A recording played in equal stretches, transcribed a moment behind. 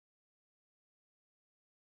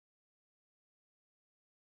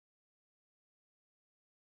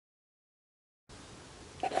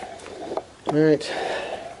Alright,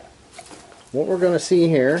 what we're going to see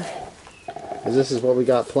here is this is what we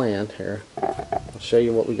got planned here. I'll show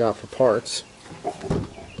you what we got for parts.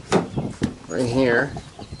 Right here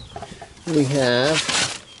we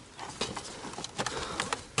have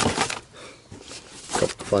a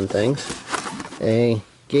couple fun things. A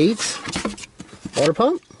Gates water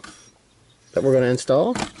pump that we're going to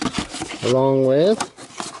install, along with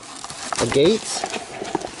a Gates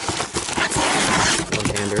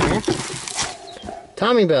one-hander here,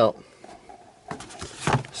 timing belt.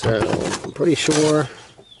 So I'm pretty sure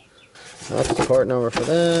that's the part number for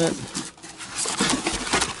that.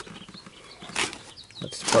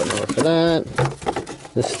 That's the part number for that.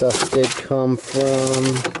 This stuff did come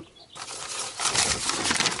from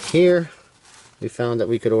here. We found that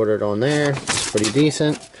we could order it on there. It's pretty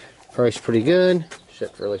decent. Price pretty good.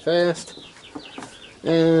 Shipped really fast.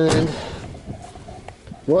 And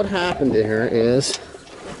what happened here is, I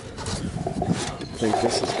think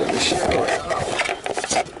this is going to show it up.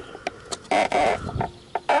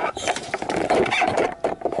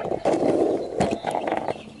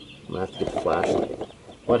 I'm going to have to get the flashlight.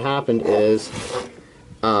 What happened is,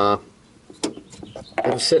 it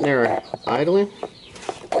was sitting there idling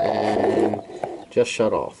and just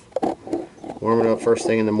shut off. Warm it up first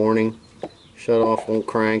thing in the morning, shut off, won't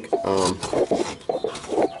crank.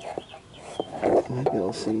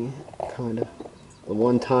 You'll see kind of the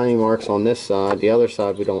one tiny marks on this side. The other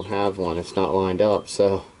side we don't have one, it's not lined up,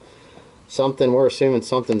 so we're assuming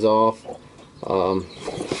something's off. I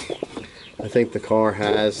think the car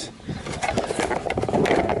has,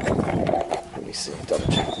 let me see, double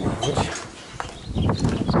check the mileage.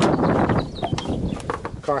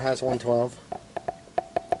 The car has 112.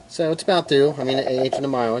 So it's about due. I mean, the age and the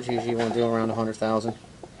mileage, usually you want to do around 100,000.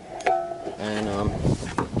 And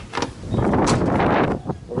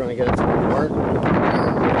we're going to get it to work.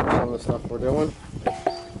 Some of the stuff we're doing.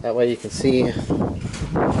 That way you can see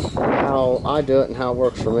how I do it and how it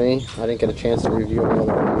works for me. I didn't get a chance to review all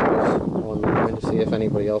the reviews online to see if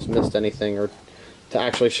anybody else missed anything or to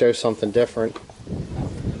actually show something different,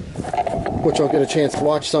 which I'll get a chance to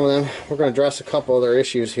watch some of them. We're going to address a couple other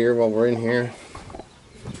issues here while we're in here.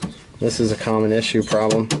 This is a common issue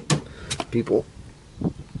problem. People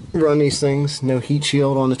run these things, no heat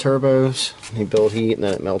shield on the turbos. They build heat and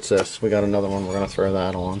then it melts this. We got another one, we're going to throw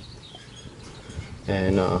that on.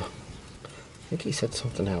 And I think he said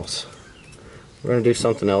something else. We're going to do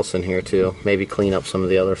something else in here too. Maybe clean up some of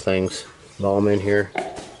the other things while I'm in here.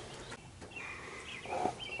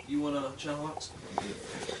 You want a channel box?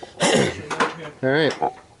 Alright.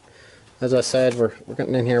 As I said, we're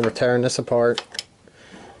getting in here, we're tearing this apart.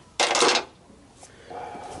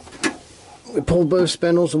 We pulled both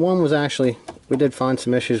spindles. The one was actually, we did find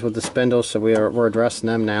some issues with the spindles, so we're addressing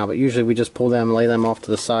them now, but usually we just pull them and lay them off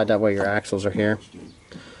to the side, that way your axles are here.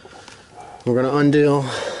 We're going to undo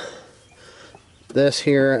this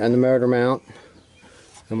here and the motor mount,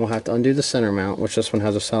 and we'll have to undo the center mount, which this one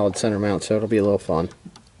has a solid center mount, so it'll be a little fun.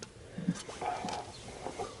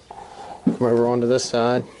 Come over onto this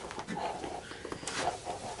side.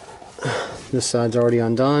 This side's already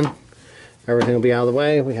undone. Everything will be out of the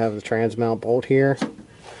way. We have the trans mount bolt here.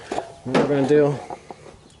 What we're going to do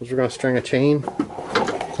is we're going to string a chain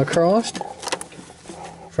across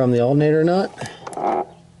from the alternator nut.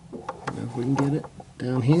 If we can get it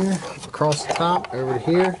down here, across the top, over to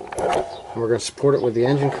here. And we're going to support it with the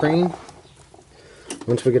engine crane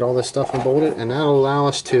once we get all this stuff unbolted, and that'll allow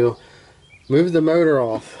us to move the motor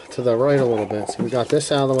off to the right a little bit. So we got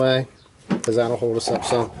this out of the way because that'll hold us up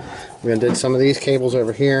some. We're going to do some of these cables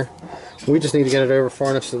over here. We just need to get it over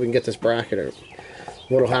far enough so we can get this bracket over.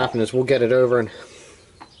 What'll happen is we'll get it over and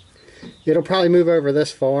it'll probably move over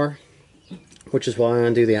this far, which is why I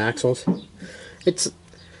undo the axles.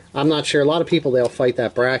 I'm not sure, a lot of people, they'll fight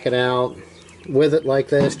that bracket out with it like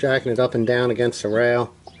this, jacking it up and down against the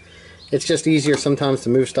rail. It's just easier sometimes to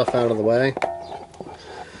move stuff out of the way,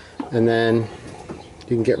 and then you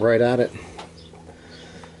can get right at it.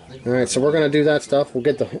 Alright, so we're going to do that stuff. We'll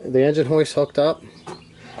get the engine hoist hooked up,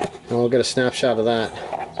 and we'll get a snapshot of that.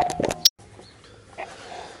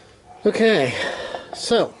 Okay,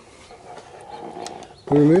 so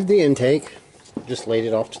we removed the intake, just laid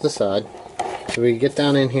it off to the side, so we can get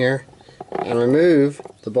down in here and remove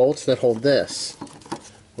the bolts that hold this,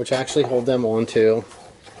 which actually hold them onto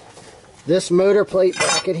this motor plate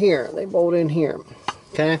bracket here. They bolt in here.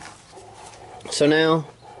 Okay, so now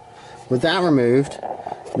with that removed,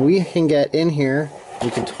 we can get in here. We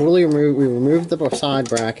can totally remove. We removed the side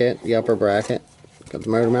bracket, the upper bracket, got the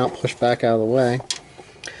motor mount pushed back out of the way.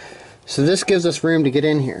 So this gives us room to get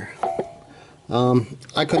in here.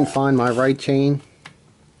 I couldn't find my right chain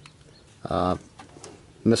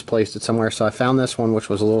misplaced it somewhere, so I found this one, which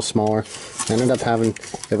was a little smaller. I ended up having,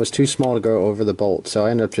 it was too small to go over the bolt, so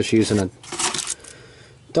I ended up just using a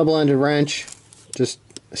double-ended wrench, just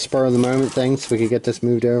spur of the moment thing, so we could get this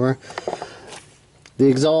moved over. The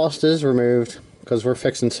exhaust is removed because we're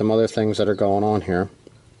fixing some other things that are going on here,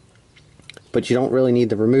 but you don't really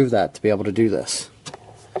need to remove that to be able to do this.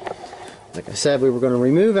 Like I said, we were going to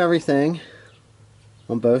remove everything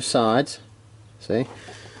on both sides. See,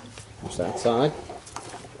 there's that side.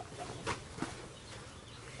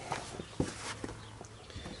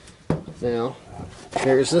 Now,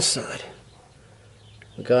 here's this side.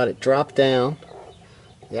 We got it dropped down.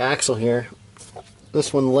 The axle here,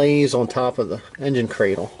 this one lays on top of the engine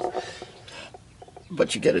cradle.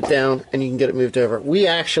 But you get it down and you can get it moved over. We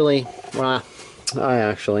actually, well,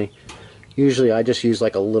 usually I just use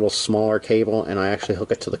like a little smaller cable and I actually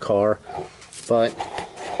hook it to the car. But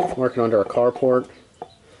I'm working under a carport,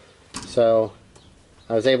 so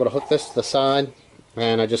I was able to hook this to the side,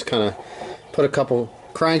 and I just kind of put a couple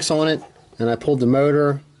cranks on it, and I pulled the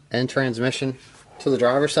motor and transmission to the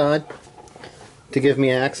driver's side to give me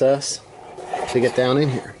access to get down in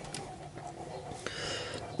here.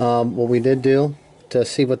 What we did do to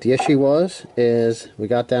see what the issue was is we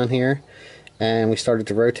got down here and we started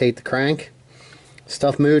to rotate the crank.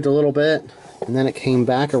 Stuff moved a little bit, and then it came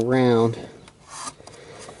back around.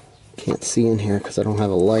 Can't see in here because I don't have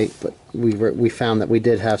a light, but we found that we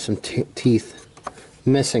did have some teeth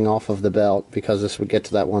missing off of the belt because this would get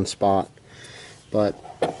to that one spot. But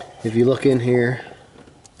if you look in here,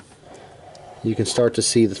 you can start to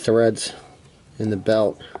see the threads in the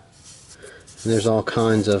belt, and there's all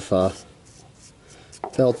kinds of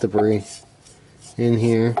belt debris in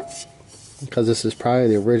here because this is probably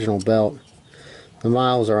the original belt. The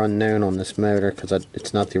miles are unknown on this motor because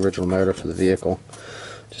it's not the original motor for the vehicle.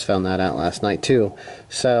 Just found that out last night too.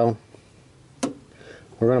 So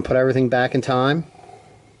we're going to put everything back in time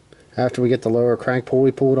after we get the lower crank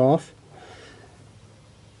pulley pulled off,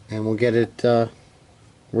 and we'll get it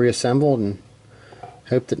reassembled and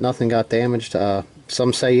hope that nothing got damaged.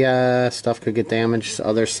 Some say yeah, stuff could get damaged,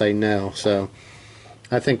 others say no, so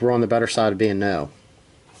I think we're on the better side of being no,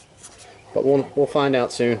 but we'll find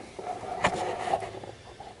out soon.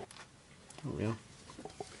 There we go.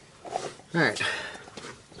 Alright,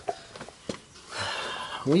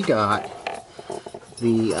 we got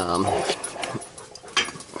the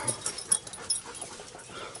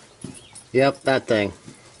yep, that thing,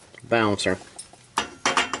 bouncer,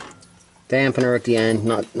 dampener at the end.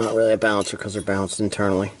 Not really a bouncer because they're balanced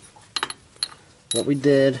internally. What we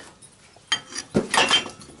did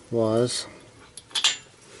was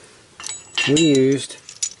we used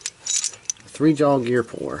a 3-jaw gear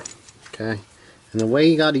puller. Okay, and the way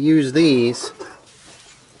you got to use these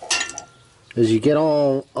is you get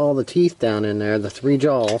all the teeth down in there, the 3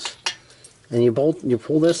 jaws, and you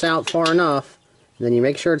pull this out far enough, and then you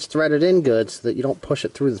make sure it's threaded in good so that you don't push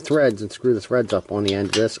it through the threads and screw the threads up on the end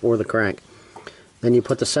of this or the crank. Then you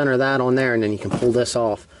put the center of that on there, and then you can pull this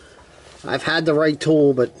off. I've had the right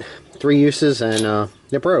tool, but 3 uses and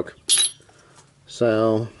it broke.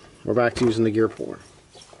 So we're back to using the gear puller.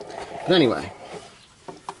 But anyway,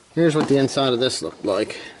 here's what the inside of this looked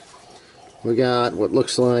like. We got what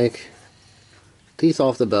looks like teeth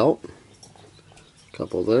off the belt, a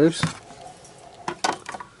couple of those,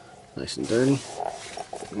 nice and dirty.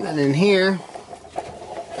 And then in here,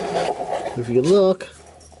 if you look,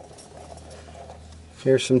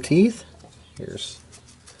 here's some teeth, here's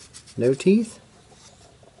no teeth.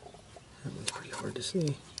 That one's pretty hard to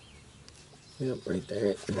see. Yep, right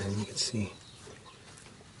there, and then you can see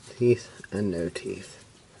teeth and no teeth.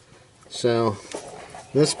 So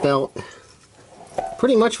this belt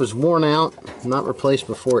pretty much was worn out, not replaced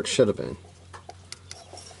before it should have been,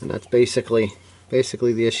 and that's basically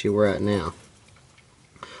the issue we're at now.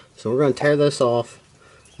 So we're going to tear this off.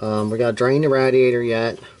 We got to drain the radiator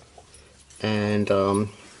yet, and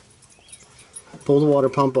pull the water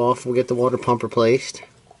pump off. We'll get the water pump replaced,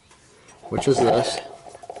 which is this.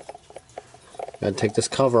 Got to take this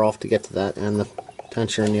cover off to get to that, and the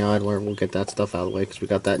tensioner and the idler. We'll get that stuff out of the way because we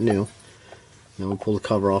got that new. Then we'll pull the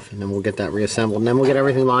cover off, and then we'll get that reassembled, and then we'll get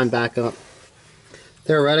everything lined back up.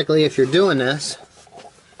 Theoretically, if you're doing this,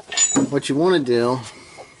 what you want to do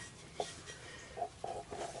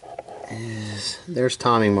is, there's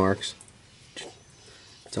timing marks.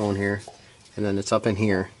 It's on here, and then it's up in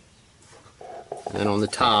here. And then on the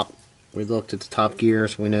top, we looked at the top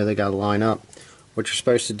gears, we know they got to line up. What you're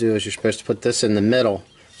supposed to do is you're supposed to put this in the middle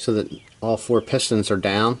so that all 4 pistons are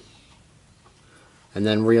down, and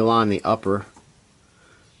then realign the upper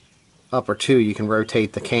upper two, you can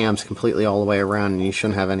rotate the cams completely all the way around and you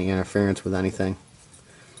shouldn't have any interference with anything.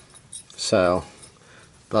 So,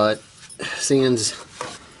 but seeing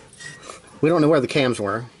we don't know where the cams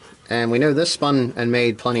were, and we know this spun and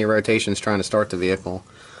made plenty of rotations trying to start the vehicle,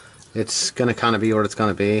 it's going to kind of be what it's going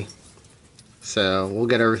to be. So we'll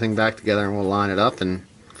get everything back together and we'll line it up and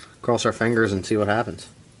cross our fingers and see what happens.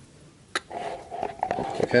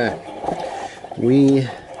 Okay,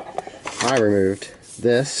 I removed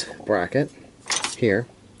this bracket here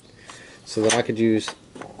so that I could use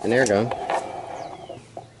an air gun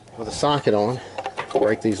with a socket on to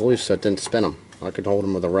break these loose so it didn't spin them. I could hold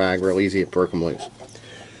them with a rag real easy, it broke them loose.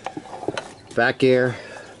 Back gear,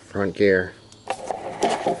 front gear.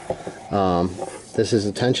 This is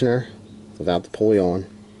the tensioner without the pulley on.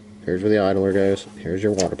 Here's where the idler goes. Here's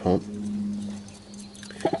your water pump.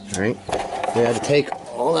 Alright, we had to take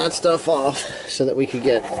all that stuff off so that we could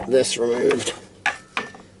get this removed.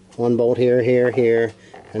 One bolt here, here, here,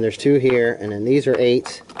 and there's two here, and then these are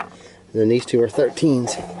 8s, and then these two are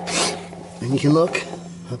 13s. And you can look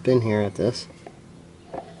up in here at this.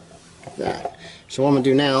 Like that. So what I'm going to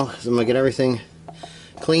do now is I'm going to get everything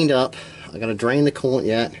cleaned up. I got to drain the coolant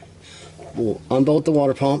yet. We'll unbolt the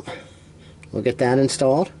water pump. We'll get that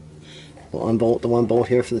installed. We'll unbolt the one bolt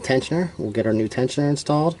here for the tensioner. We'll get our new tensioner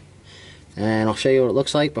installed. And I'll show you what it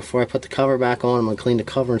looks like before I put the cover back on. I'm going to clean the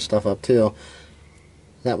cover and stuff up too.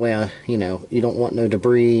 That way, you know, you don't want no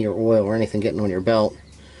debris or oil or anything getting on your belt.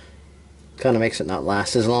 Kind of makes it not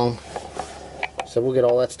last as long. So we'll get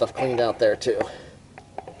all that stuff cleaned out there too.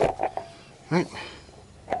 Alright.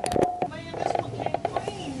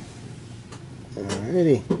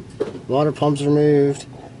 Alrighty. Water pump's removed.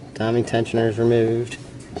 Timing tensioner is removed.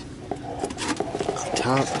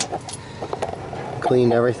 Top.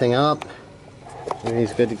 Cleaned everything up.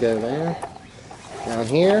 Everything's good to go there. Down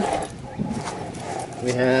here,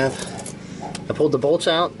 we have, I pulled the bolts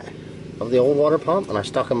out of the old water pump and I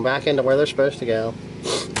stuck them back into where they're supposed to go.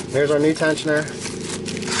 Here's our new tensioner,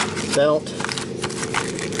 belt,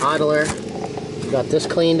 idler. We got this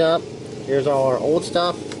cleaned up. Here's all our old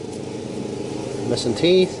stuff. Missing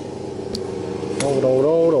teeth.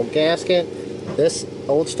 Old gasket. This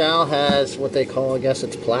old style has what they call, I guess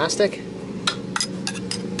it's plastic.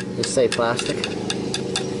 Just say plastic.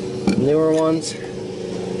 Newer ones,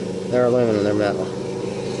 they're aluminum, they're metal.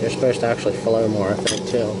 They're supposed to actually flow more, I think,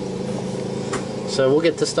 too. So we'll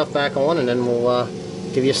get this stuff back on and then we'll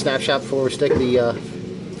give you a snapshot before we stick the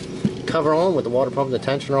cover on with the water pump and the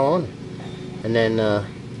tensioner on. And then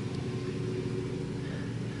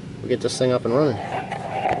we'll get this thing up and running.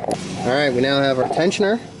 Alright, we now have our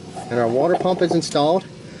tensioner and our water pump is installed.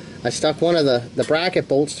 I stuck one of the bracket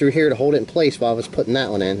bolts through here to hold it in place while I was putting that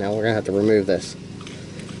one in. Now we're going to have to remove this.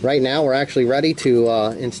 Right now we're actually ready to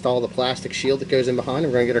install the plastic shield that goes in behind.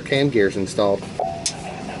 We're going to get our cam gears installed.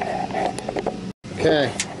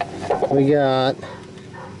 Okay, we got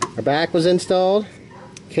our back was installed,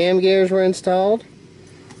 cam gears were installed,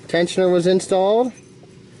 tensioner was installed,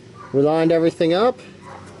 we lined everything up.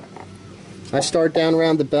 I start down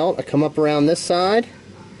around the belt, I come up around this side,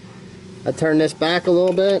 I turn this back a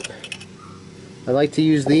little bit. I like to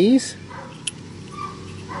use these.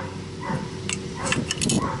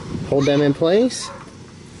 Hold them in place.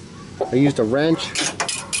 I used a wrench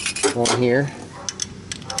on here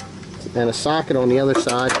and a socket on the other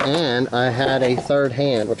side, and I had a third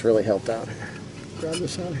hand which really helped out. Grab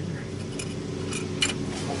this out here.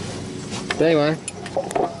 But anyway,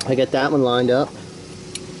 I get that one lined up.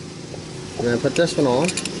 And then I put this one on.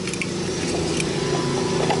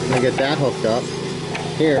 I get that hooked up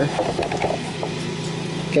here.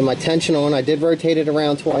 Get my tension on. I did rotate it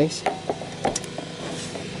around twice.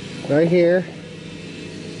 Right here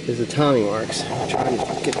is the timing marks. I'm trying to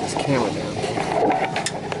get this camera down here.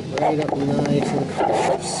 Right up nice and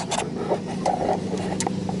close.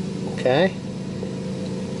 Okay.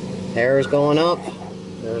 Arrow's going up.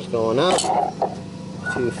 Arrow's going up.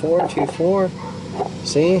 2-4, 2-4.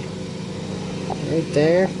 See? Right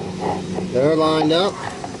there. They're lined up.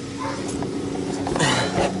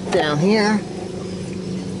 Down here,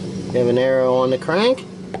 we have an arrow on the crank,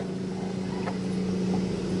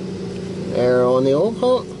 arrow on the old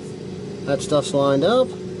pump. That stuff's lined up.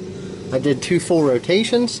 I did 2 full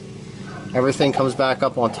rotations. Everything comes back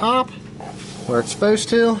up on top where it's supposed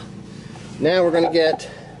to. Now we're going to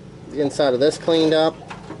get the inside of this cleaned up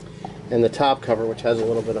and the top cover, which has a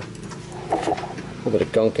little bit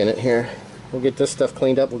of gunk in it here. We'll get this stuff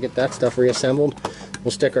cleaned up. We'll get that stuff reassembled.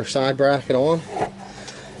 We'll stick our side bracket on.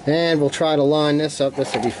 And we'll try to line this up.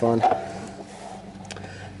 This will be fun. I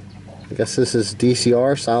guess this is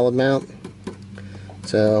DCR, solid mount.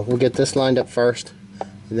 So we'll get this lined up first.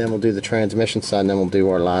 and then we'll do the transmission side, and then we'll do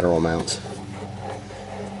our lateral mounts.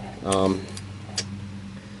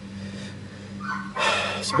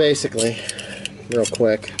 So basically, real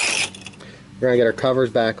quick, we're going to get our covers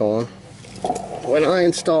back on. When I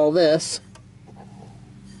install this,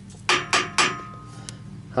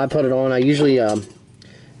 I put it on. I usually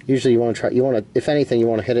you want to if anything, you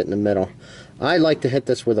want to hit it in the middle. I like to hit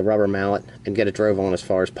this with a rubber mallet and get it drove on as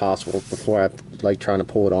far as possible before I like trying to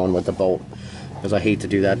pull it on with the bolt, because I hate to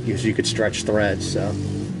do that because you could stretch threads. So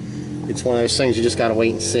it's one of those things you just got to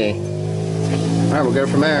wait and see. All right, we'll go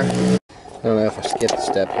from there. I don't know if I skipped a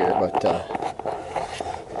step here, but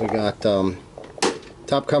we got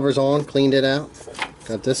top covers on, cleaned it out,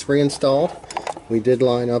 got this reinstalled. We did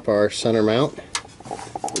line up our center mount.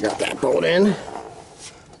 We got that bolt in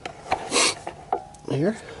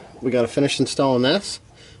here. We got to finish installing this.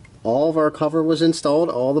 All of our cover was installed,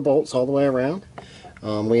 all the bolts all the way around.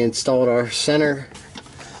 We installed our center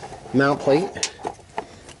mount plate,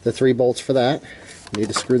 the 3 bolts for that. Need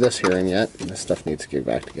to screw this here in yet. This stuff needs to get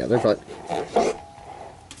back together, but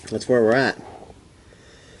that's where we're at.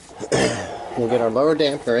 We'll get our lower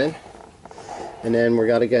dampener in, and then we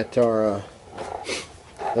got to get our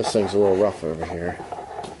this thing's a little rough over here.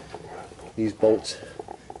 These bolts,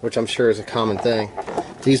 which I'm sure is a common thing,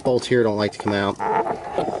 these bolts here don't like to come out.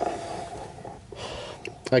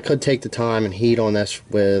 I could take the time and heat on this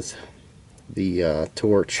with the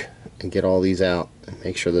torch and get all these out and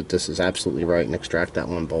make sure that this is absolutely right and extract that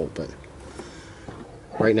one bolt, but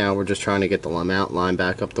right now we're just trying to get the mount line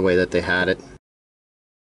back up the way that they had it.